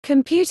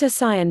Computer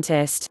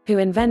scientist, who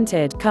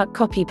invented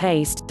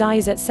cut-copy-paste,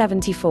 dies at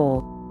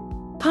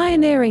 74.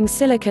 Pioneering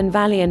Silicon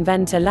Valley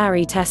inventor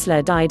Larry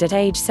Tesler died at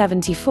age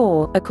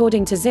 74,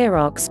 according to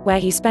Xerox, where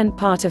he spent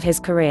part of his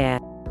career.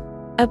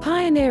 A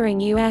pioneering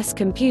U.S.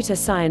 computer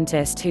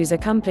scientist whose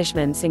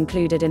accomplishments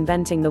included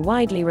inventing the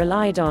widely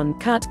relied on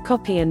cut,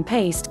 copy and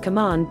paste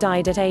command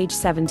died at age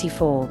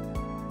 74.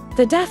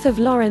 The death of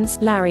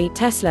Larry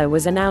Tesler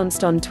was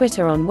announced on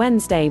Twitter on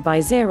Wednesday by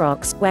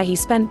Xerox, where he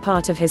spent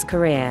part of his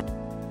career.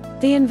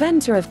 The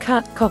inventor of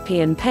cut,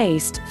 copy and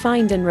paste,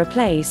 find and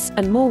replace,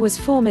 and more was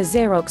former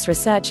Xerox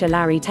researcher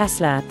Larry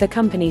Tesler, the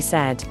company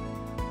said.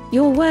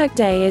 "Your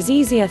workday is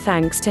easier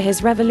thanks to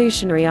his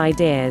revolutionary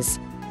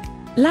ideas."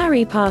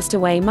 Larry passed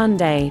away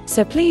Monday,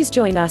 so please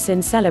join us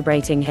in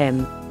celebrating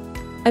him.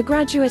 A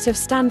graduate of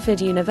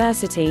Stanford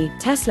University,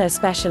 Tesler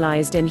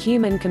specialized in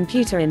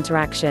human-computer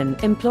interaction,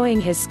 employing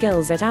his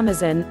skills at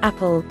Amazon,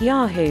 Apple,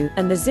 Yahoo,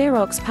 and the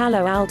Xerox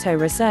Palo Alto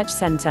Research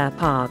Center,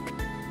 PARC.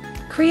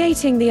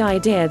 Creating the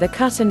idea, the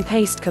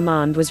cut-and-paste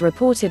command was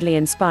reportedly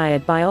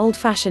inspired by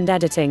old-fashioned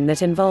editing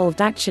that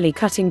involved actually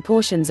cutting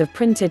portions of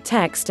printed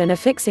text and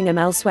affixing them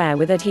elsewhere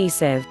with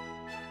adhesive.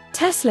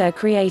 Tesler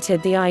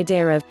created the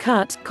idea of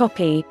cut,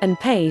 copy, and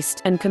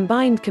paste, and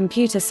combined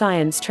computer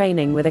science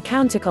training with a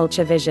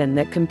counterculture vision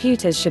that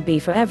computers should be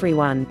for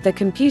everyone, the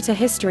Computer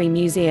History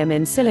Museum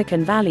in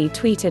Silicon Valley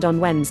tweeted on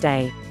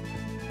Wednesday.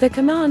 The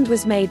command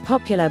was made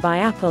popular by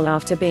Apple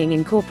after being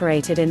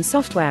incorporated in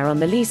software on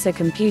the Lisa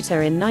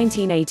computer in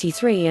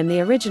 1983 and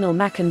the original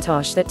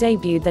Macintosh that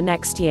debuted the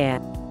next year.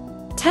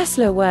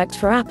 Tesler worked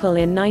for Apple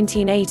in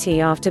 1980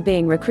 after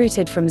being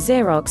recruited from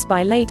Xerox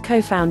by late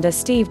co-founder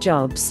Steve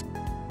Jobs.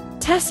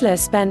 Tesler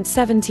spent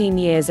 17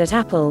 years at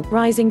Apple,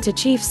 rising to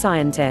chief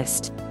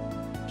scientist.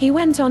 He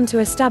went on to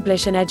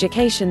establish an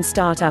education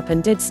startup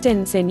and did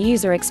stints in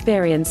user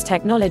experience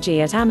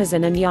technology at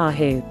Amazon and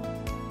Yahoo.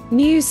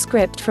 News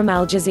script from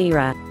Al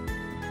Jazeera.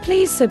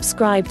 Please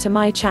subscribe to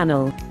my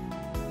channel.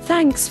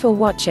 Thanks for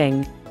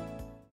watching.